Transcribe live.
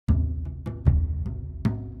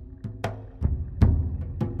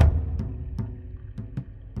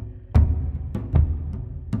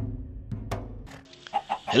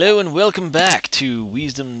Hello and welcome back to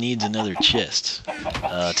Wisdom Needs Another Chest.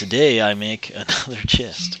 Today I make another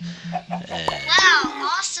chest. And Wow,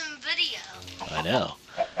 awesome video. I know.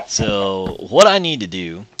 So what I need to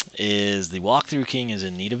do is the Thewalkthruking is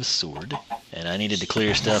in need of a sword, and I needed to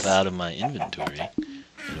clear stuff out of my inventory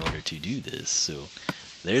in order to do this. So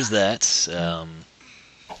there's that.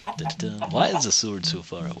 Why is the sword so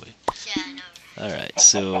far away? Yeah, I know. Alright,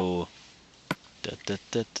 so...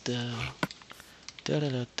 Here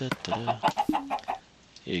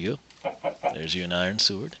you go. There's you an iron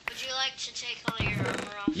sword. Would you like to take all your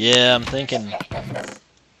armor off? Yeah, I'm thinking.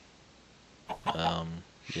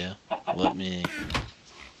 Yeah. Let me.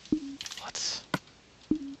 What?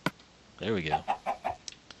 There we go.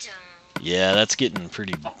 Dun. Yeah, that's getting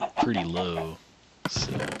pretty low.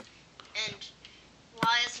 So. And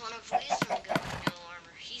why is one of Wisdom going no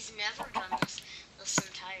armor? He's never done this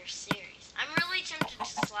entire series. I'm really tempted to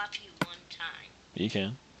slap you one time. You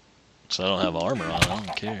can. So I don't have armor on. I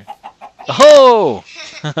don't care. Oh!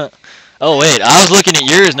 Oh wait, I was looking at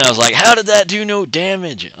yours and I was like, how did that do no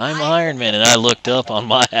damage? I'm Iron Man, and I looked up on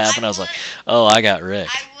my app and I was like, oh, I got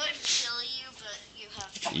wrecked. I would kill you, but you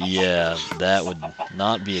have to. Yeah, that would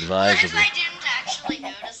not be What advisable. if I didn't actually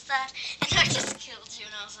notice that and I just killed you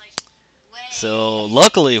and I was like, wait. So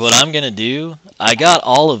luckily what I'm gonna do, I got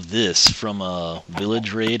all of this from a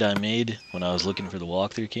village raid I made when I was looking for the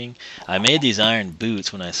Thewalkthruking. I made these iron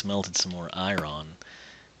boots when I smelted some more iron.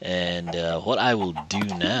 And what I will do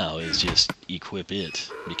now is just equip it,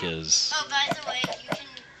 because... Oh, by the way,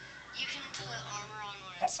 you can put armor on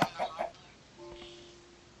when it's on the hotbar.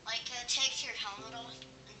 Like, take your helmet off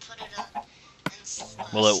and put it up in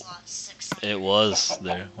slot 6. It was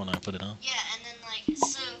there when I put it on. Yeah, and then, like,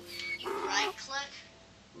 so you right-click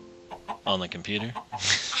On the computer? on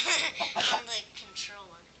the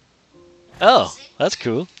controller. Oh, See? that's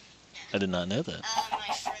cool. Yeah. I did not know that.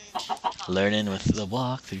 My friend taught me. Learning with the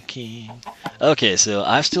Thewalkthruking. Okay, so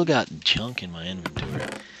I've still got junk in my inventory.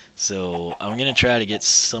 So I'm gonna try to get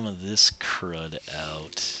some of this crud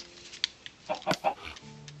out.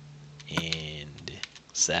 And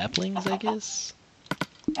saplings, I guess.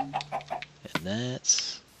 And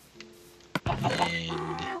that.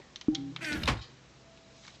 And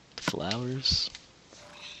the flowers.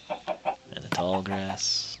 And the tall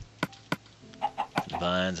grass. And the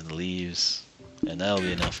vines and the leaves. And that'll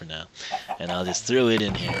be enough for now. And I'll just throw it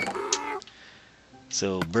in here.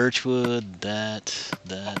 So birchwood, that.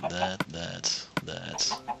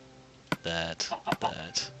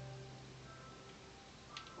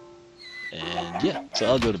 And yeah, so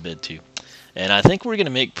I'll go to bed too. And I think we're gonna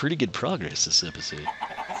make pretty good progress this episode.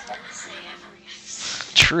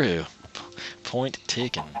 True. Point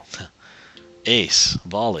taken. Ace,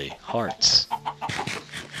 volley, hearts.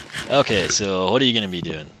 Okay, so what are you gonna be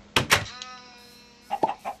doing?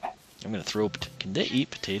 I'm gonna throw. Can they eat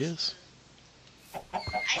potatoes?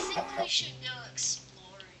 I think we should go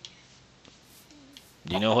exploring.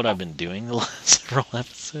 Do you know what I've been doing the last several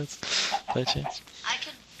episodes, by chance? I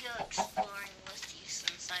could go exploring with you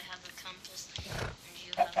since I have a compass and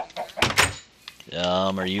you have a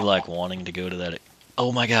map. Are you like wanting to go to that?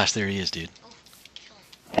 Oh my gosh, there he is, dude. Oh, kill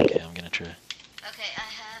him. Okay, I'm gonna try. Okay, I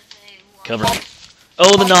have a... Cover me.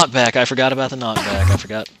 Oh, the knockback. I forgot about the knockback. I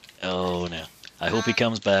forgot. Oh no. I hope he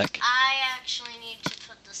comes back. I actually need to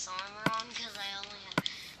put this armor on because I only have...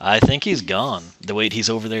 I think he's gone. Wait, he's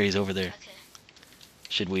over there. He's over there. Okay.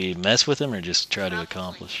 Should we mess with him or just try to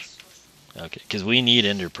accomplish? Okay, because we need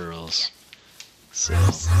ender pearls. So,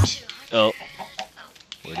 oh,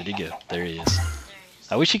 where did he go? There he is.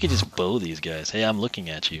 I wish you could just bow these guys. Hey, I'm looking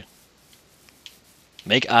at you.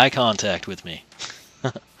 Make eye contact with me.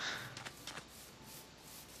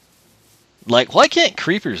 Like, why can't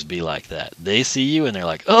creepers be like that? They see you and they're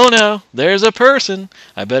like, oh no, there's a person.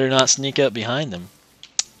 I better not sneak up behind them.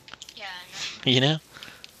 Yeah, I know. You know?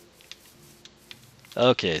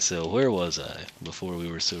 Okay, so where was I before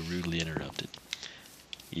we were so rudely interrupted?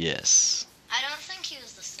 Yes. I don't think he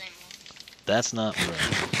was the same one. That's not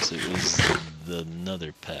right. So it was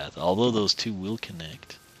another path. Although those two will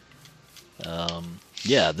connect.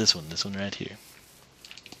 Yeah, this one right here.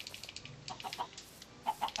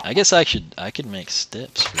 I guess I could make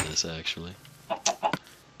steps for this actually.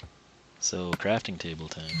 So crafting table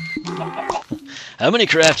time. How many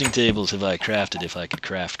crafting tables have I crafted if I could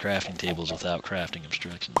craft crafting tables without crafting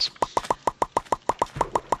instructions?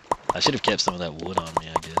 I should have kept some of that wood on me,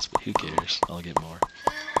 I guess, but who cares? I'll get more.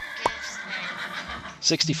 Who gives the...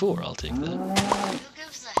 64, I'll take that. Who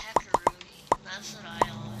gives the heckaroonie? That's what I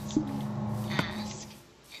always ask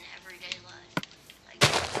in everyday life. Like,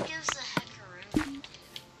 who gives the heckaroonie, dude?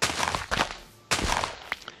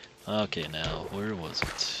 Okay, now where was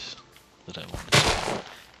it that I wanted to? I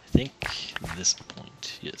think this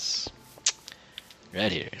point. Yes,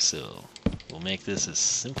 right here. So we'll make this as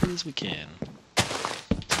simple as we can to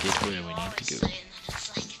get where we need to go.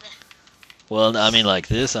 Well, I mean, like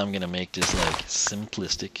this, I'm gonna make this like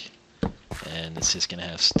simplistic, and it's just gonna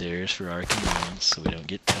have stairs for our convenience, so we don't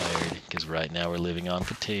get tired. Because right now we're living on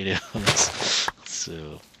potatoes.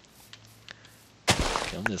 So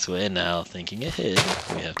come this way. And now, thinking ahead,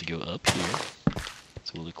 we have to go up here.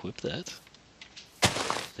 So we'll equip that.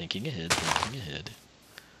 Thinking ahead, thinking ahead.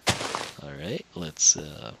 All right, let's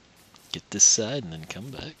get this side and then come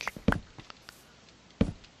back.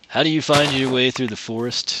 How do you find your way through the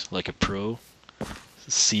forest like a pro?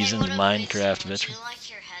 Seasoned Minecraft veteran? Would you like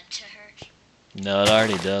your head to hurt? No, it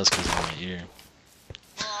already does because of my ear.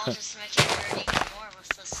 Well, I'll just make it hurt even more with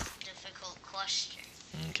this difficult question.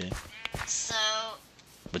 Okay. So...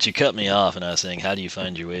 But you cut me off and I was saying, how do you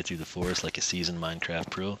find your way through the forest like a seasoned Minecraft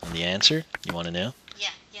pro? And the answer? You want to know?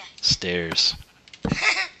 Yeah, yeah. Stairs.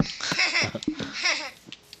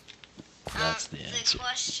 That's the answer. The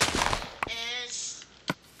question is,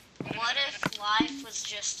 what if life was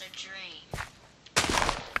just a dream?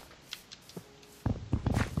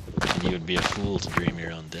 You would be a fool to dream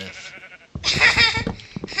your own death.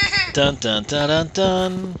 Dun dun dun dun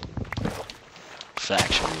dun.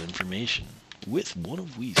 Factual information with one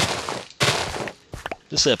of Weasel.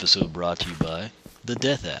 This episode brought to you by the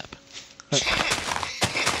Death app.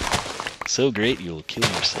 So great you'll kill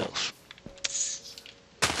yourself.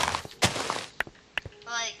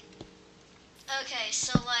 Like, okay,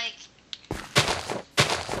 so like,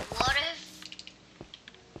 what if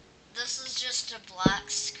this is just a black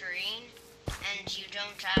screen and you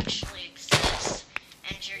don't actually exist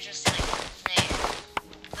and you're just like there,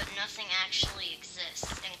 but nothing actually exists,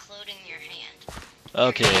 including your hand?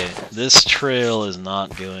 Okay, this trail is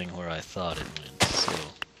not going where I thought it went, so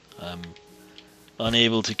I'm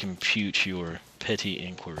unable to compute your petty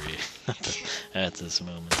inquiry at this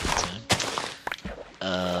moment in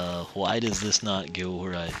time. Why does this not go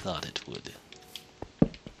where I thought it would?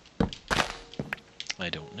 I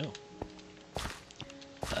don't know.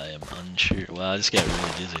 I am unsure. Wow, I just got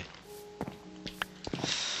really dizzy.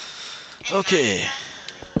 Okay,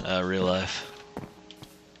 real life.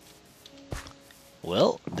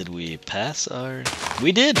 Well, did we pass our...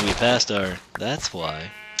 We did! We passed our... That's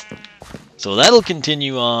why. So that'll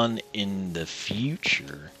continue on in the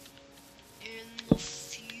future. In the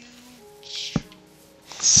future.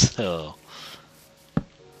 So,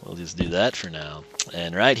 we'll just do that for now.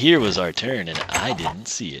 And right here was our turn, and I didn't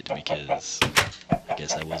see it because I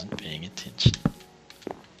guess I wasn't paying attention.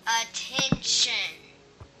 Attention!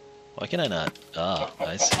 Why can I not? Ah,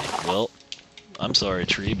 I see. Well, I'm sorry,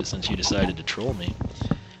 Tree, but since you decided to troll me,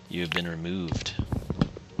 you have been removed.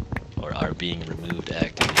 Or are being removed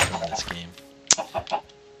actively from this game.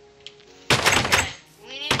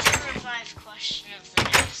 We need to revive question of the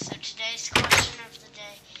day. So today's question of the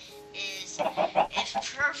day is, if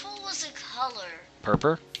purple was a color...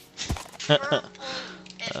 Purper? Purple...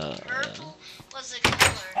 If purple was a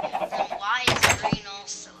color, then why is green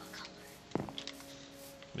also a color?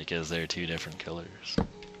 Because they're two different colors.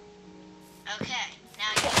 Okay,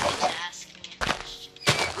 now you get to ask me a question.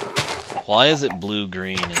 Why is it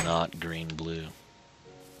blue-green and not green-blue?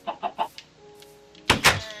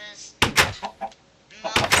 Because most people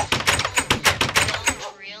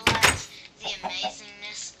don't realize the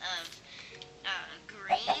amazingness of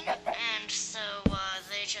green, and so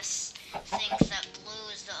they just think that blue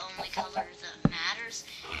is the only color that matters,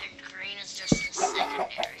 and green is just the secondary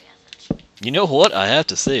of it. You know what I have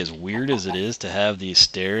to say, as weird as it is to have these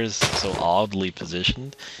stairs so oddly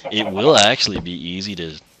positioned, it will actually be easy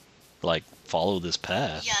to, like, follow this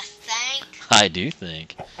path. You think? I do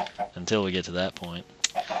think. Until we get to that point.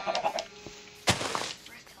 Frick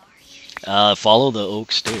are you? Follow the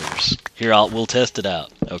oak stairs. Here, we'll test it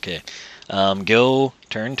out. Okay. Go,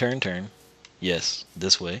 turn. Yes,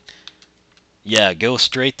 this way. Yeah, go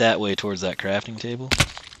straight that way towards that crafting table.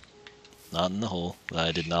 Not in the hole.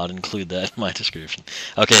 I did not include that in my description.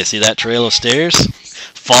 Okay, see that trail of stairs?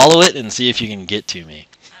 Follow it and see if you can get to me.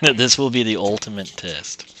 This will be the ultimate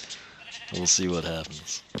test. We'll see what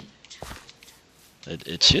happens.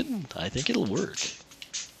 It should. I think it'll work.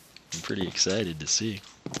 I'm pretty excited to see.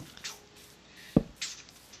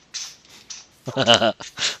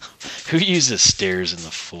 Who uses stairs in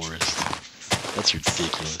the forest? That's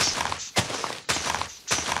ridiculous.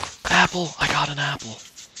 Apple! I got an apple!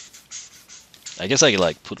 I guess I could,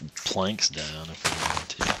 like, put planks down if I wanted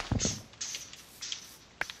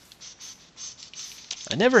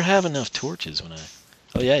to. I never have enough torches when I...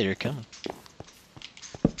 Oh yeah, you're coming.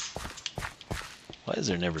 is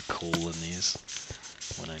there never coal in these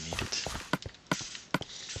when I need it?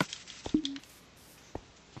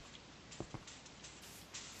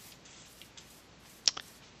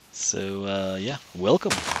 So, yeah,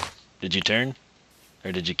 welcome. Did you turn?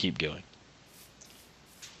 Or did you keep going?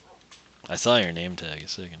 I saw your name tag a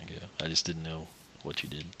second ago. I just didn't know what you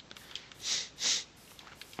did.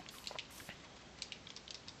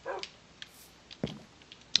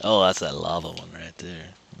 Oh, that's that lava one right there.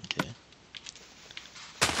 Okay.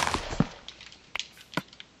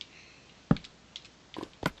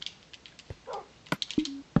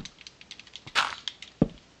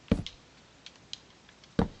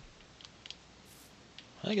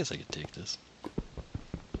 I guess I could take this.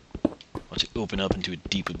 Watch it open up into a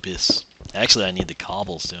deep abyss. Actually, I need the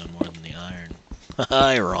cobblestone more than the iron.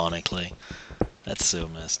 Ironically. That's so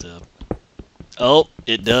messed up. Oh,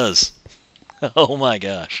 it does. Oh my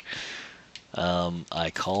gosh.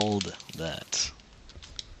 I called that.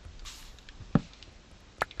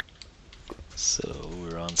 So,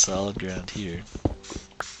 we're on solid ground here.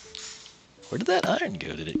 Where did that iron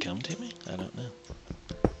go? Did it come to me? I don't know.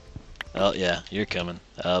 Oh, yeah, you're coming.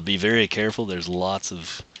 Be very careful. There's lots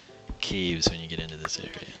of caves when you get into this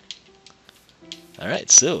area.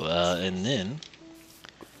 Alright, so, and then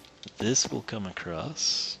this will come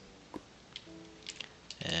across.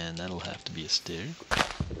 And that'll have to be a stair.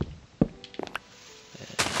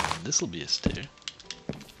 And this will be a stair.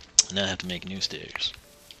 And now I have to make new stairs.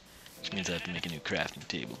 Which means I have to make a new crafting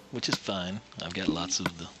table. Which is fine. I've got lots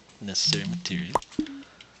of the necessary material.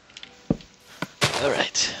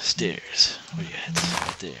 Alright, stairs. Where you at?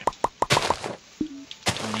 Right there.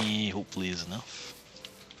 20 hopefully is enough.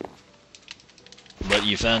 But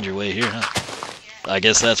you found your way here, huh? I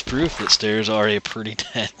guess that's proof that stairs are a pretty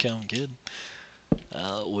dadgum good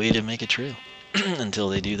way to make a trail. Until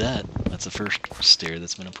they do that. That's the first stair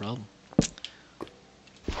that's been a problem.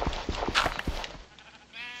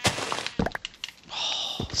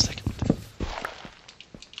 Oh, second.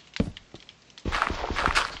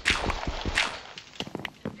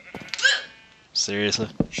 Seriously?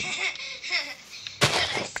 Did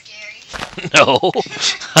I scare you? No,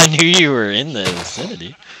 I knew you were in the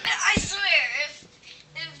vicinity. I swear, if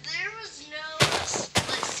there was no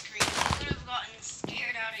split screen, you could have gotten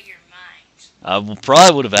scared out of your mind. I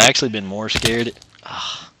probably would have actually been more scared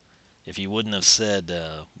if you wouldn't have said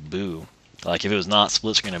boo. Like if it was not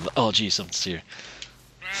split screen, I'd be like, oh gee, something's here.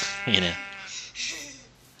 You know.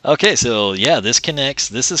 Okay, so yeah, this connects.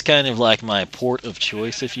 This is kind of like my port of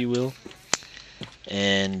choice, if you will.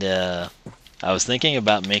 And I was thinking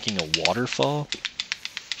about making a waterfall.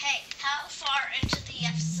 Hey, how far into the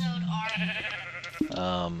episode are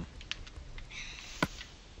you?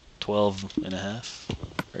 12 and a half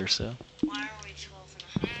or so. Why are we 12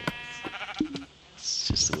 and a half? It's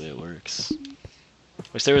just the way it works.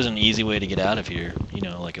 Wish there was an easy way to get out of here. You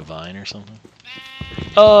know, like a vine or something.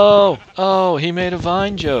 Oh, he made a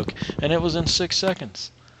vine joke, and it was in 6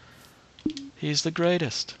 seconds. He's the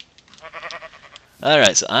greatest.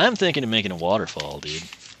 Alright, so I'm thinking of making a waterfall, dude.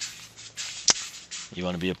 You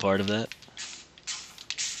want to be a part of that?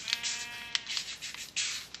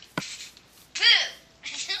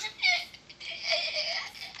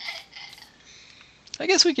 I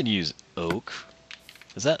guess we could use oak.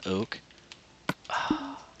 Is that oak?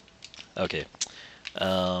 Okay.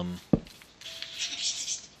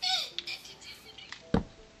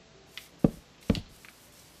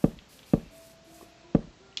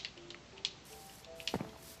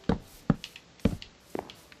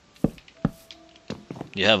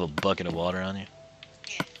 You have a bucket of water on you?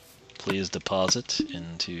 Yeah. Please deposit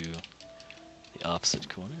into the opposite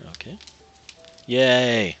corner. Okay.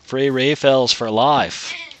 Yay! Free refills for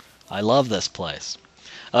life. I love this place.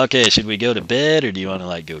 Okay, should we go to bed or do you want to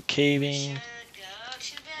like go caving? Should go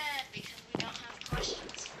to bed because we don't have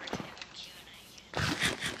questions for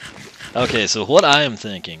Q&A yet. Okay, so what I am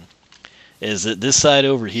thinking is that this side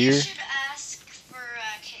over You here. should ask for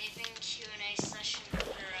a caving Q&A session for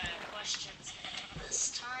questions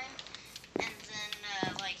this time, and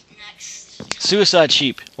then like next time, Suicide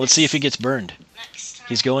sheep. Let's see if he gets burned. next time,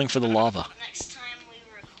 He's going for the lava. Next time we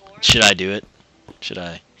record. Should I do it? Should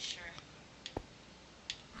I? Sure.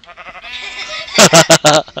 Next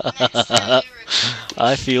time we record,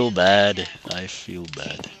 I feel bad. I feel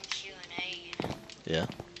bad. caving Q&A, you know. Yeah.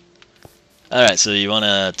 Alright, so you want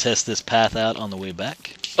to test this path out on the way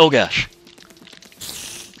back? Oh gosh.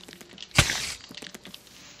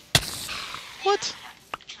 What?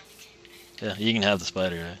 Yeah, you can have the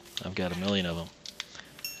spider eye. I've got a million of them.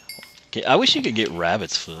 Okay, I wish you could get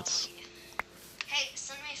rabbit's foots. Hey,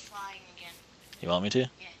 send me flying again. You want me to?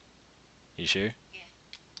 Yeah. You sure?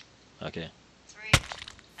 Yeah. Okay. 3,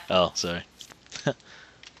 Oh, sorry.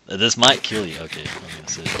 This might kill you. Okay, I'm gonna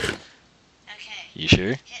say. Okay. You sure?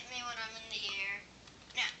 Hit me when I'm in the air.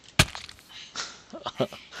 No.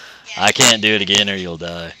 Yeah, I can't do it again or you'll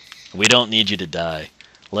die. We don't need you to die.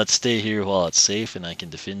 Let's stay here while it's safe and I can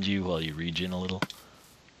defend you while you regen a little.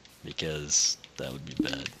 Because that would be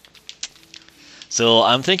bad. So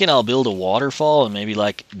I'm thinking I'll build a waterfall and maybe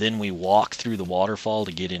like then we walk through the waterfall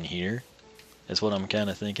to get in here. That's what I'm kind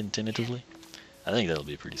of thinking tentatively. I think that'll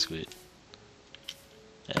be pretty sweet.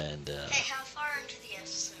 And Hey, how far into the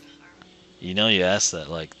episode are we? you know you asked that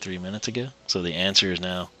like 3 minutes ago. So the answer is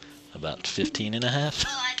now about 15 and a half.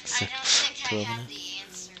 Well, I don't think I 12 and a had half. the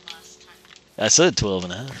answer last time. I said 12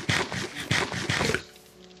 and a half.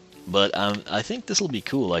 But I think this will be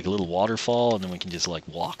cool, like a little waterfall, and then we can just like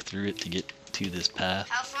walk through it to get to this path.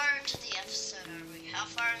 How far into the episode are we? How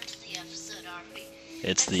far into the episode are we?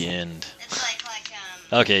 It's the end. It's like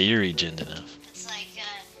Okay, you're regen enough. It's like,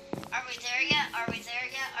 are we there yet? Are we there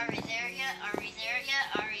yet? Are we there yet? Are we there yet?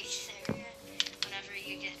 Are we there yet? Whenever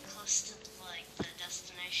you get close to like the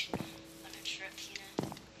destination on a trip, you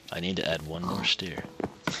know. I need to add one more stair.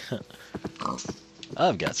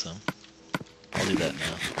 I've got some. I'll do that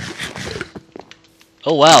now.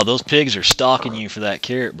 Oh wow, those pigs are stalking you for that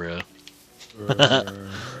carrot, bro.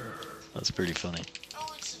 That's pretty funny.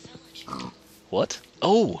 Oh, it's a village. What?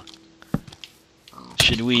 Oh!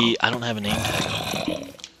 Should we... I don't have a name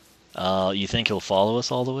tag. You think he'll follow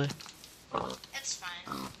us all the way? It's fine.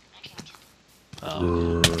 I can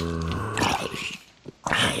kill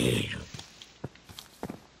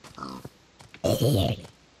him.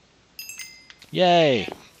 Yay!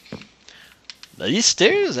 These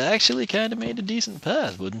stairs actually kind of made a decent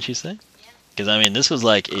path, wouldn't you say? Yeah. Because, I mean, this was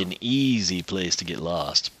like an easy place to get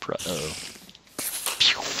lost. Uh-oh.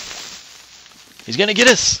 He's gonna get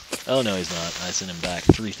us! Oh, no, he's not. I sent him back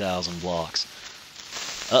 3,000 blocks.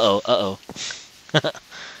 Uh-oh, uh-oh.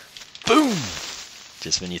 Boom!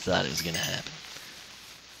 Just when you thought it was gonna happen.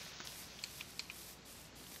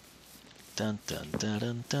 Dun dun dun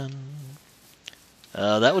dun dun.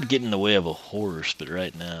 That would get in the way of a horse, but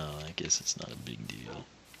right now, I guess it's not a big deal.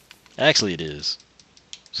 Actually, it is.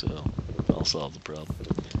 So, I'll solve the problem.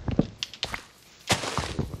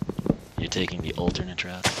 You're taking the alternate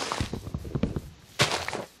route.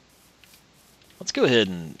 Let's go ahead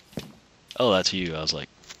and... Oh, that's you. I was like,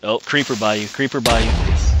 oh, creeper by you, creeper by you.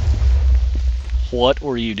 What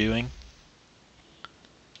were you doing?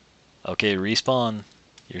 Okay, respawn.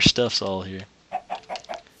 Your stuff's all here.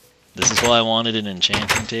 This is why I wanted an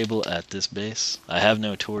enchanting table at this base. I have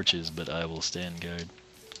no torches, but I will stand guard.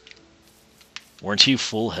 Weren't you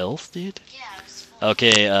full health, dude? Yeah, I was full.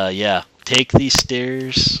 Okay, yeah. Take these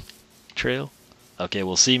stairs, Trail. Okay,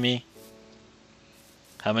 well, see me.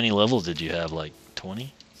 How many levels did you have? Like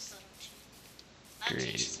 20? 17. That Great.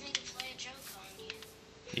 teaches me to play a joke on you.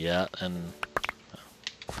 Yeah, and...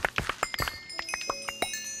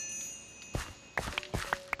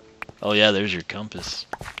 Oh yeah, there's your compass.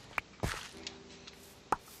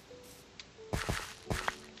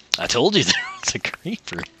 I told you there was a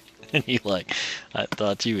creeper. And you like, I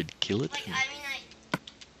thought you would kill it. Like, I mean,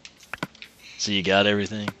 So you got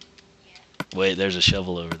everything? Yeah. Wait, there's a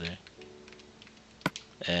shovel over there.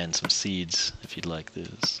 And some seeds, if you'd like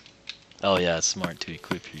those. Oh yeah, it's smart to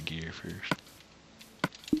equip your gear first.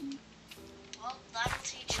 Well, that'll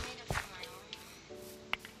teach me to put my armor.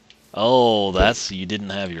 Oh, that's, you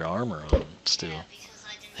didn't have your armor on still. Yeah, because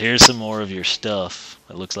I didn't. Here's some more of your stuff.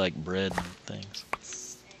 It looks like bread and things.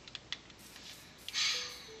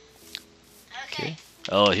 Okay.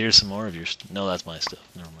 Oh, here's some more of your no, that's my stuff.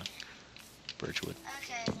 Never mind. Birchwood.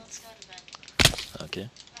 Okay, let's go to bed. Okay.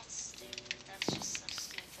 That's stupid. That's just so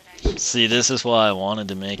stupid. I should See, this is why I wanted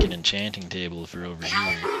to make an enchanting table if you're over How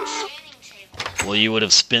here. an enchanting table? Well, you would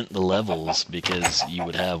have spent the levels because you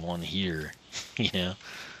would have one here, you know?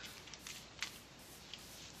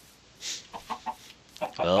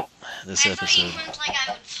 Well, this I thought you episode... meant like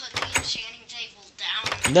I would put the enchanting table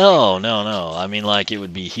down. No, no, no. I mean, like, it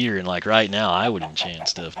would be here, and like right now, I would enchant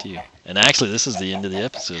stuff too. And actually, this is the end of the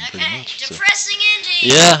episode, pretty Okay, much. So. depressing ending.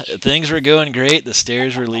 Yeah, things were going great. The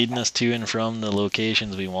stairs were leading us to and from the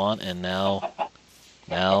locations we want, and now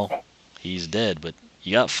he's dead. But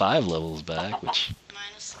you got 5 levels back, which,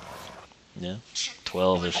 Minus yeah,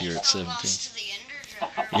 12 if But you're you at still 17. lost to the Ender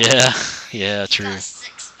Dragon. Yeah, yeah, You true. got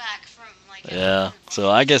 6 back from like. Yeah, so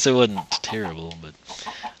I guess it wasn't terrible, but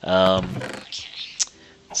Okay.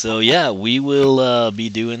 so yeah, we will be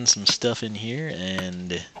doing some stuff in here,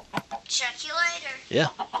 and Check you later. yeah,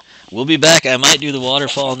 we'll be back. I might do the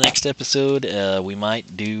waterfall next episode. We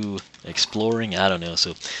might do exploring. I don't know.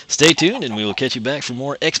 So stay tuned, and we will catch you back for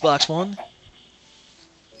more Xbox One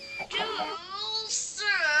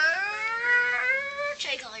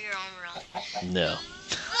No.